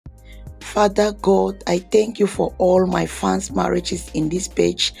Father God, I thank you for all my fans' marriages in this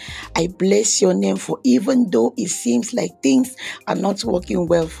page. I bless your name for even though it seems like things are not working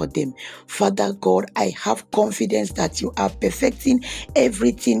well for them. Father God, I have confidence that you are perfecting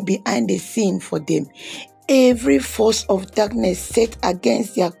everything behind the scene for them. Every force of darkness set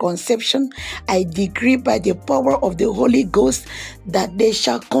against their conception, I decree by the power of the Holy Ghost that they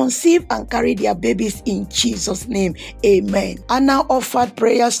shall conceive and carry their babies in Jesus' name. Amen. Anna offered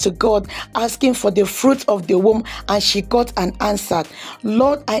prayers to God, asking for the fruit of the womb, and she got an answer.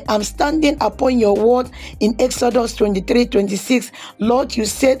 Lord, I am standing upon your word in Exodus 23:26. Lord, you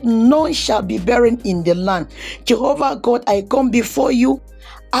said none shall be barren in the land. Jehovah God, I come before you,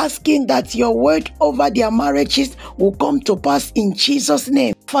 asking that your word over their marriages will come to pass in Jesus'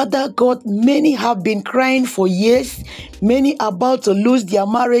 name. Father God, many have been crying for years, many about to lose their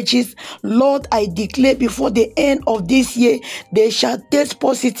marriages. Lord, I declare before the end of this year, they shall test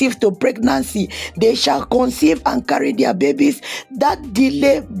positive to pregnancy. They shall conceive and carry their babies. That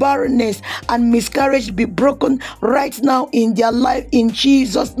delay, barrenness, and miscarriage be broken right now in their life in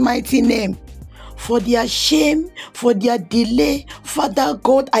Jesus' mighty name. For their shame, for their delay, Father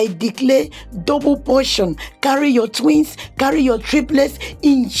God, I declare double portion. Carry your twins, carry your triplets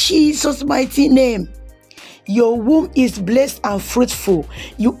in Jesus' mighty name. Your womb is blessed and fruitful.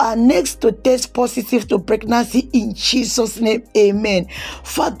 You are next to test positive to pregnancy in Jesus' name. Amen.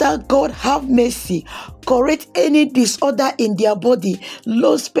 Father God, have mercy. Correct any disorder in their body,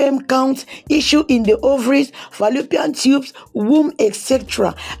 low sperm count, issue in the ovaries, fallopian tubes, womb,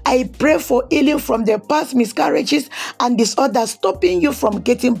 etc. I pray for healing from the past miscarriages and disorders stopping you from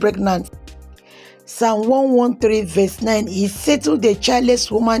getting pregnant. Psalm 113 verse 9, he settled the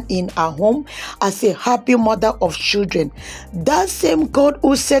childless woman in her home as a happy mother of children. That same God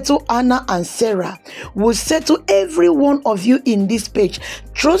who settled Anna and Sarah will settle every one of you in this page,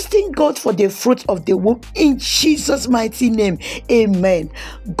 trusting God for the fruit of the womb in Jesus' mighty name. Amen.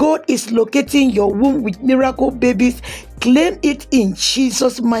 God is locating your womb with miracle babies. Claim it in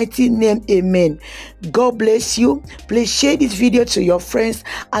Jesus' mighty name. Amen. God bless you. Please share this video to your friends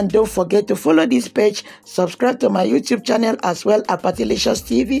and don't forget to follow this page. Subscribe to my YouTube channel as well at Patilicious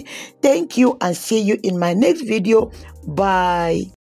TV. Thank you and see you in my next video. Bye.